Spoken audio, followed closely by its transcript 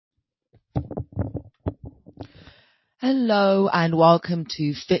Hello and welcome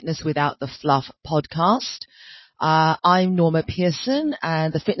to Fitness Without the Fluff podcast. I'm Norma Pearson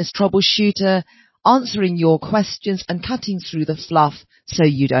and the fitness troubleshooter, answering your questions and cutting through the fluff so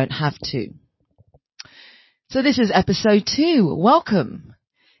you don't have to. So this is episode 2. Welcome.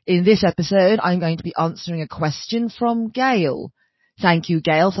 In this episode, I'm going to be answering a question from Gail. Thank you,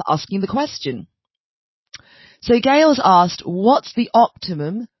 Gail, for asking the question. So Gail's asked, what's the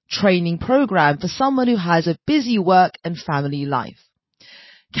optimum training program for someone who has a busy work and family life?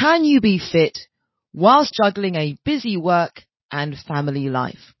 Can you be fit whilst juggling a busy work and family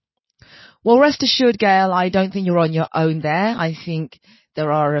life? Well, rest assured, Gail, I don't think you're on your own there. I think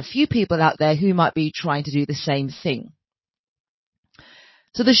there are a few people out there who might be trying to do the same thing.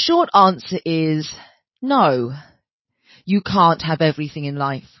 So the short answer is no, you can't have everything in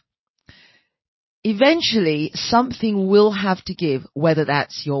life. Eventually, something will have to give, whether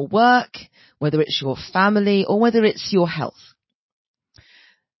that's your work, whether it's your family, or whether it's your health.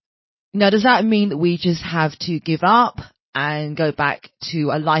 Now, does that mean that we just have to give up and go back to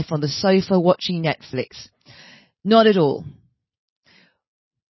a life on the sofa watching Netflix? Not at all.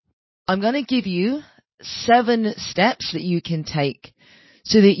 I'm going to give you 7 steps that you can take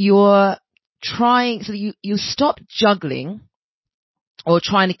so that you stop juggling or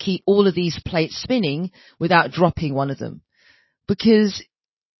trying to keep all of these plates spinning without dropping one of them. Because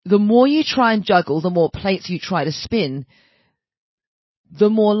the more you try and juggle, the more plates you try to spin, the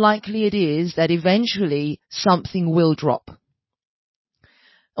more likely it is that eventually something will drop.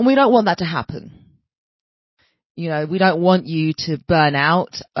 And we don't want that to happen. We don't want you to burn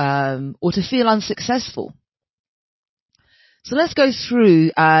out or to feel unsuccessful. So let's go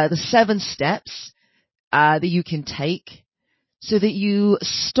through the 7 steps that you can take so that you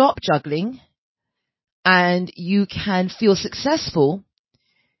stop juggling and you can feel successful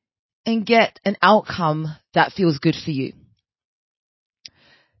and get an outcome that feels good for you.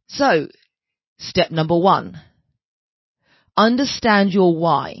 So, step number 1, understand your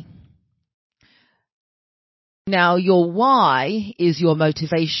why. Now, your why is your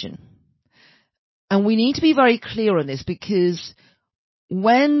motivation. And we need to be very clear on this, because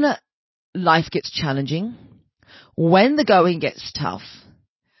when life gets challenging, when the going gets tough,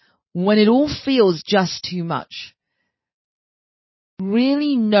 when it all feels just too much,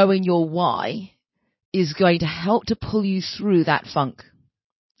 really knowing your why is going to help to pull you through that funk.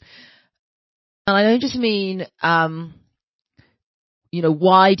 And I don't just mean, why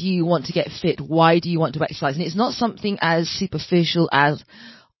do you want to get fit? Why do you want to exercise? And it's not something as superficial as,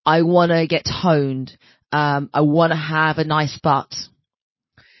 I want to get toned. I want to have a nice butt.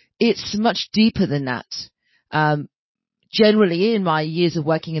 It's much deeper than that. Generally, in my years of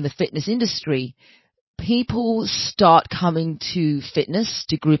working in the fitness industry, people start coming to fitness,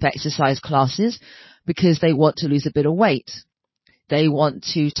 to group exercise classes, because they want to lose a bit of weight. They want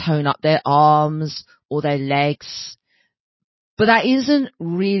to tone up their arms or their legs. But that isn't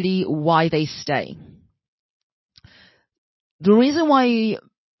really why they stay. The reason why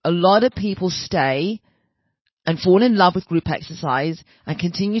a lot of people stay and fall in love with group exercise and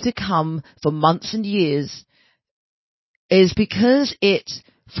continue to come for months and years is because it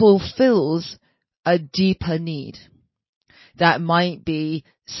fulfills a deeper need. That might be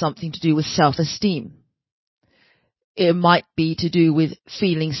something to do with self-esteem. It might be to do with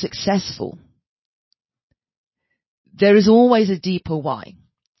feeling successful. There is always a deeper why.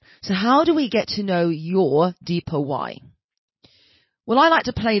 So how do we get to know your deeper why? Well, I like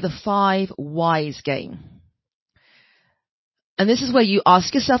to play the 5 whys game. And this is where you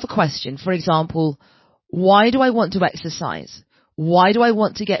ask yourself a question. For example, why do I want to exercise? Why do I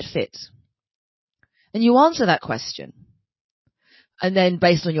want to get fit? And you answer that question. And then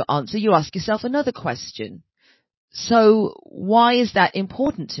based on your answer, you ask yourself another question. So why is that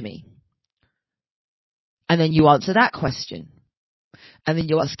important to me? And then you answer that question. And then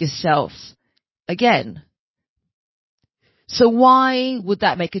you ask yourself again, so why would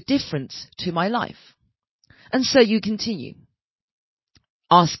that make a difference to my life? And so you continue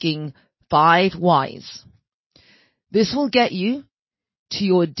asking 5 whys. This will get you to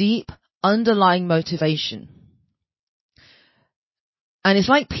your deep underlying motivation. And it's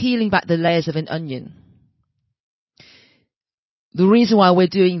like peeling back the layers of an onion. The reason why we're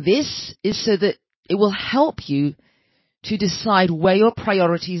doing this is so that it will help you to decide where your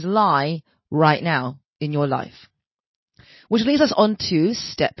priorities lie right now in your life. Which leads us on to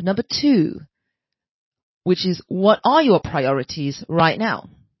step number 2, which is, what are your priorities right now?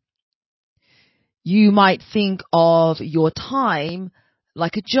 You might think of your time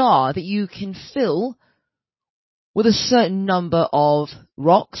like a jar that you can fill with a certain number of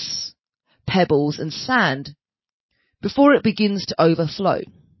rocks, pebbles, and sand. before it begins to overflow.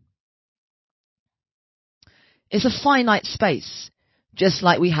 It's a finite space, just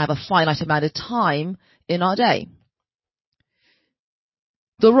like we have a finite amount of time in our day.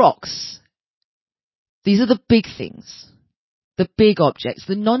 The rocks, these are the big things, the big objects,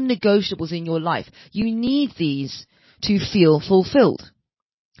 the non-negotiables in your life. You need these to feel fulfilled.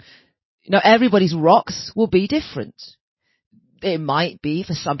 Everybody's rocks will be different. It might be,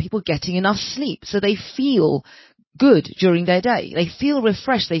 for some people, getting enough sleep, so they feel good during their day. They feel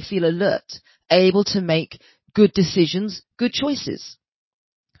refreshed, they feel alert, able to make good decisions, good choices.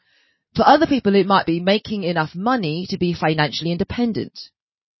 For other people, it might be making enough money to be financially independent.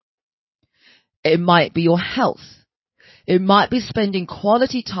 It might be your health. It might be spending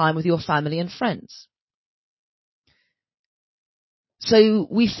quality time with your family and friends. So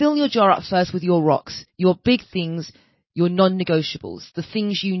we fill your jar up first with your rocks, your big things, your non-negotiables, the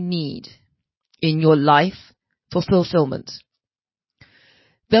things you need in your life for fulfillment.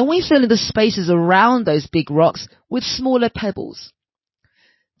 Then we fill in the spaces around those big rocks with smaller pebbles.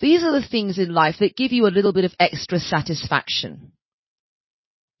 These are the things in life that give you a little bit of extra satisfaction.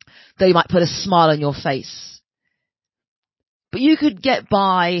 They might put a smile on your face. But you could get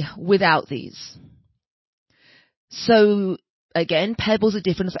by without these. So, again, pebbles are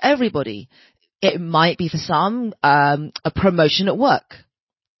different for everybody. It might be for some a promotion at work.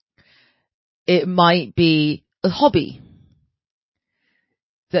 It might be a hobby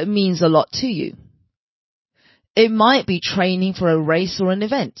that means a lot to you. It might be training for a race or an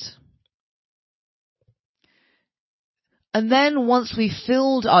event. And then once we've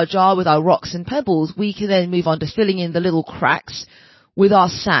filled our jar with our rocks and pebbles, we can then move on to filling in the little cracks with our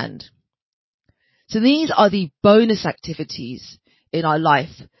sand. So these are the bonus activities in our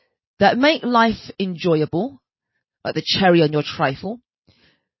life that make life enjoyable, like the cherry on your trifle,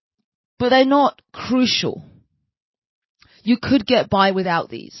 but they're not crucial. You could get by without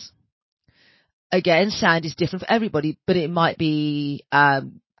these. Again, sand is different for everybody, but it might be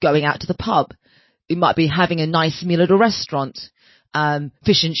going out to the pub. It might be having a nice meal at a restaurant,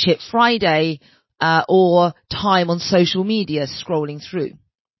 fish and chip Friday, or time on social media scrolling through.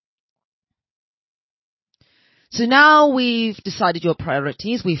 So now we've decided your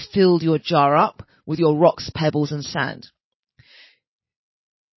priorities. We've filled your jar up with your rocks, pebbles, and sand.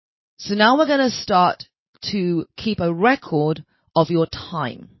 So now we're going to start to keep a record of your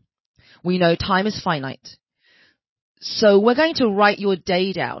time. We know time is finite. So we're going to write your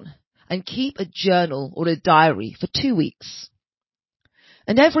day down and keep a journal or a diary for 2 weeks.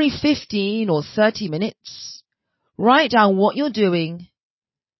 And every 15 or 30 minutes, write down what you're doing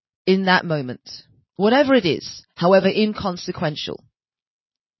in that moment, whatever it is, however inconsequential.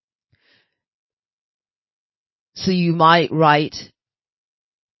 So you might write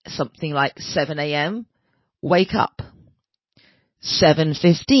something like 7 a.m., wake up.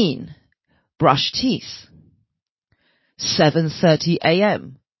 7:15, brush teeth. 7:30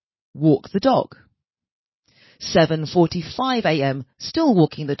 a.m., walk the dog. 7:45 a.m., still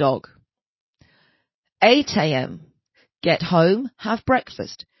walking the dog. 8 a.m., get home, have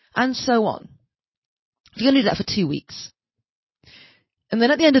breakfast, and so on. You're going to do that for 2 weeks. And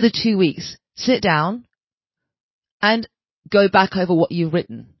then at the end of the 2 weeks, sit down and go back over what you've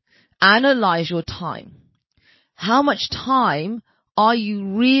written. Analyze your time. How much time are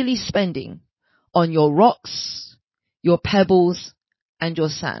you really spending on your rocks, your pebbles, and your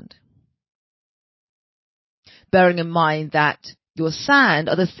sand? Bearing in mind that your sand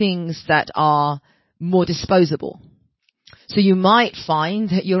are the things that are more disposable. So you might find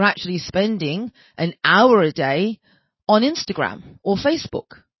that you're actually spending an hour a day on Instagram or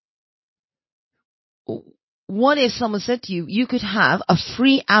Facebook. What if someone said to you, you could have a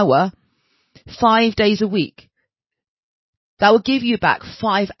free hour 5 days a week? That would give you back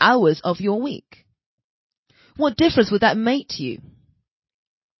 5 hours of your week. What difference would that make to you?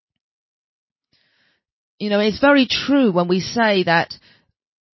 It's very true when we say that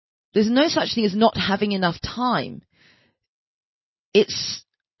there's no such thing as not having enough time. It's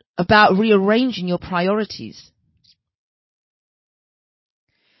about rearranging your priorities.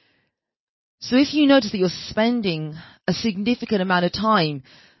 So if you notice that you're spending a significant amount of time,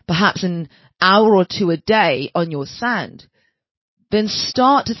 perhaps an hour or two a day on your sand, then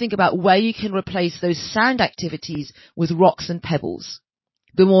start to think about where you can replace those sand activities with rocks and pebbles,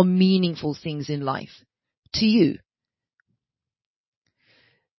 the more meaningful things in life to you.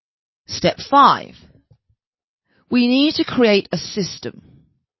 Step 5. We need to create a system.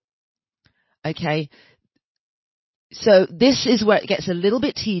 Okay? So this is where it gets a little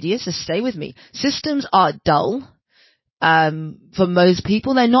bit tedious, so stay with me. Systems are dull. for most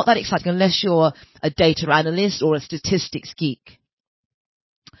people, they're not that exciting unless you're a data analyst or a statistics geek.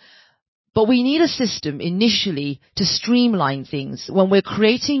 But we need a system initially to streamline things. When we're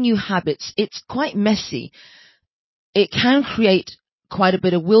creating new habits, it's quite messy. It can create quite a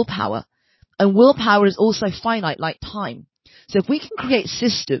bit of willpower. And willpower is also finite, like time. So if we can create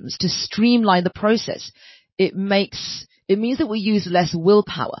systems to streamline the process, it means that we use less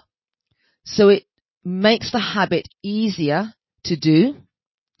willpower. So it makes the habit easier to do.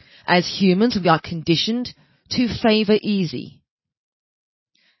 As humans, we are conditioned to favor easy.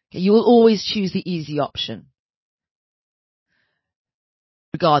 You will always choose the easy option,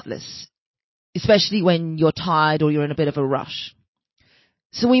 regardless, especially when you're tired or you're in a bit of a rush.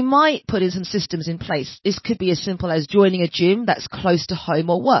 So we might put in some systems in place. This could be as simple as joining a gym that's close to home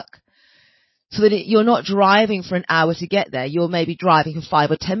or work, so that you're not driving for an hour to get there. You're maybe driving for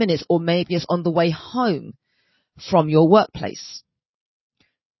 5 or 10 minutes, or maybe it's on the way home from your workplace.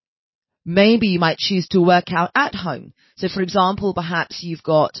 Maybe you might choose to work out at home. So, for example, perhaps you've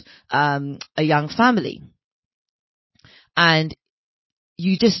got a young family and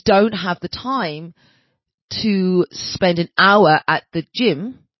you just don't have the time to spend an hour at the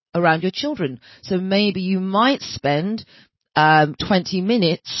gym around your children. So maybe you might spend 20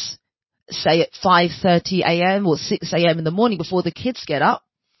 minutes, say at 5:30 a.m. or 6 a.m. in the morning before the kids get up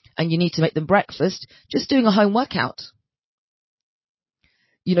and you need to make them breakfast, just doing a home workout.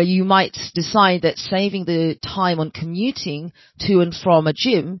 You know, you might decide that saving the time on commuting to and from a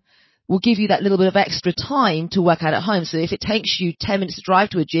gym will give you that little bit of extra time to work out at home. So if it takes you 10 minutes to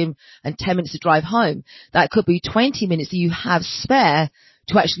drive to a gym and 10 minutes to drive home, that could be 20 minutes that you have spare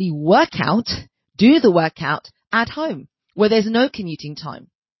to actually work out, do the workout at home, where there's no commuting time.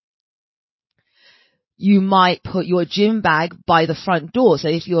 You might put your gym bag by the front door. So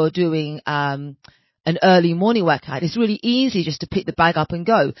if you're doing an early morning workout, it's really easy just to pick the bag up and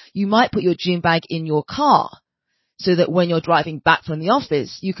go. You might put your gym bag in your car so that when you're driving back from the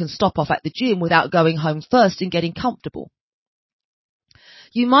office, you can stop off at the gym without going home first and getting comfortable.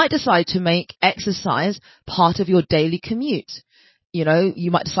 You might decide to make exercise part of your daily commute. You know,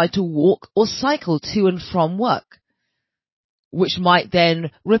 you might decide to walk or cycle to and from work, which might then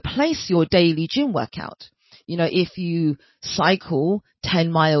replace your daily gym workout. You know, if you cycle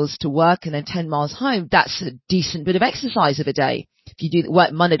 10 miles to work and then 10 miles home, that's a decent bit of exercise of a day. If you do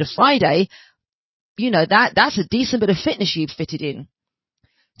work Monday to Friday, you know, that's a decent bit of fitness you've fitted in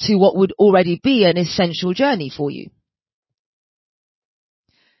to what would already be an essential journey for you.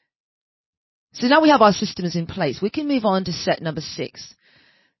 So now we have our systems in place. We can move on to set number 6.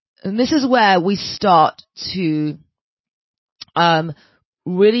 And this is where we start to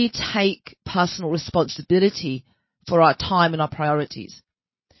really take personal responsibility for our time and our priorities.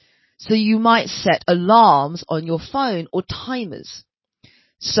 So you might set alarms on your phone or timers.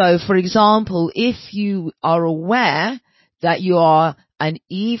 So, for example, if you are aware that you are an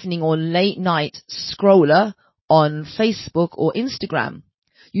evening or late night scroller on Facebook or Instagram,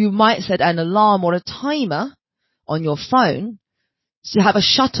 you might set an alarm or a timer on your phone to have a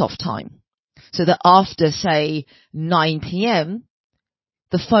shut-off time, so that after, say, 9 p.m.,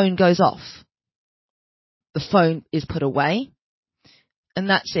 the phone goes off. The phone is put away, and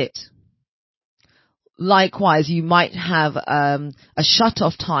that's it. Likewise, you might have a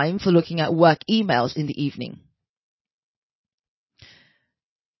shut-off time for looking at work emails in the evening.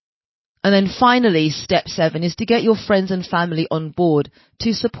 And then finally, step 7 is to get your friends and family on board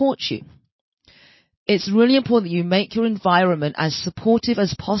to support you. It's really important that you make your environment as supportive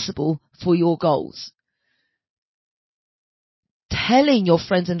as possible for your goals. Telling your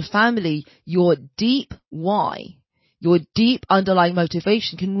friends and family your deep why, your deep underlying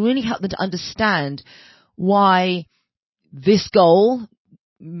motivation can really help them to understand why this goal,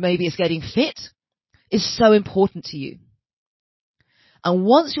 maybe it's getting fit, is so important to you. And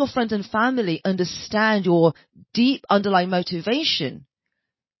once your friends and family understand your deep underlying motivation,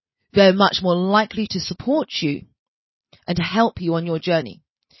 they're much more likely to support you and to help you on your journey.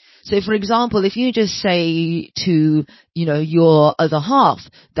 So, for example, if you just say to, your other half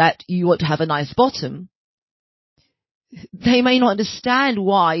that you want to have a nice bottom, they may not understand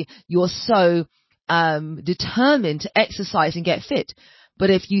why you're so determined to exercise and get fit. But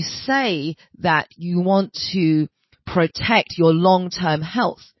if you say that you want to protect your long-term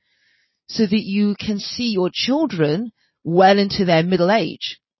health so that you can see your children well into their middle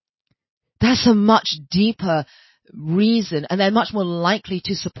age, that's a much deeper reason, and they're much more likely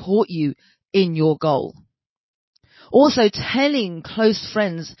to support you in your goal. Also, telling close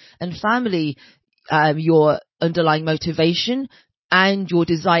friends and family your underlying motivation and your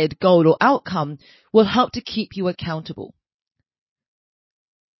desired goal or outcome will help to keep you accountable.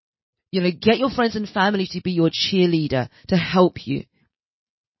 Get your friends and family to be your cheerleader, to help you.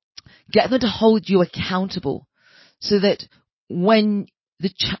 Get them to hold you accountable so that when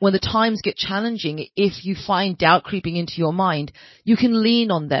the times get challenging, if you find doubt creeping into your mind, you can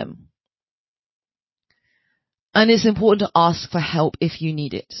lean on them. And it's important to ask for help if you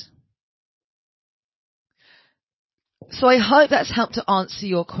need it. So I hope that's helped to answer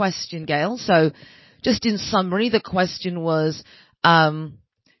your question, Gail. So just in summary, the question was, can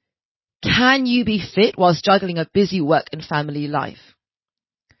you be fit whilst juggling a busy work and family life?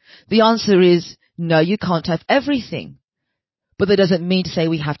 The answer is no, you can't have everything. But that doesn't mean to say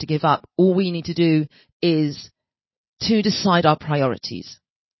we have to give up. All we need to do is to decide our priorities.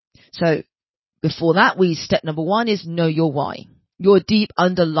 So before that, step number 1 is know your why. Your deep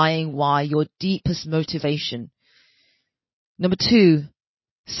underlying why, your deepest motivation. Number 2,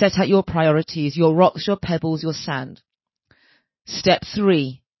 set out your priorities, your rocks, your pebbles, your sand. Step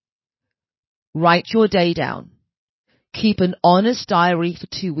 3, write your day down. Keep an honest diary for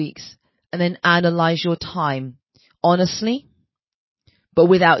 2 weeks and then analyze your time honestly, but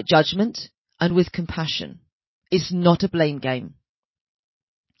without judgment and with compassion. It's not a blame game.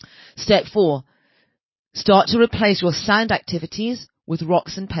 Step 4, start to replace your sand activities with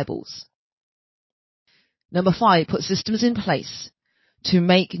rocks and pebbles. Number 5, put systems in place to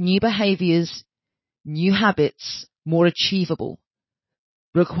make new behaviors, new habits more achievable,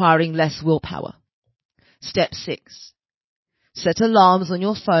 requiring less willpower. Step 6, set alarms on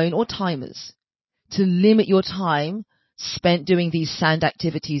your phone or timers to limit your time spent doing these sand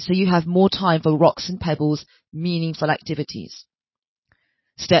activities so you have more time for rocks and pebbles, meaningful activities.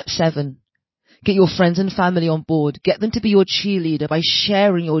 Step 7, get your friends and family on board. Get them to be your cheerleader by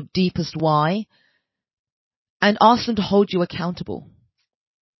sharing your deepest why and ask them to hold you accountable.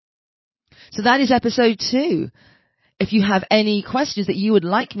 So that is episode 2. If you have any questions that you would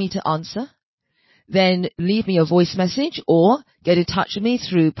like me to answer, then leave me a voice message or get in touch with me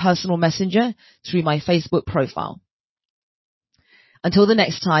through personal messenger through my Facebook profile. Until the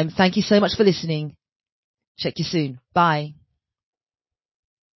next time, thank you so much for listening. Check you soon. Bye.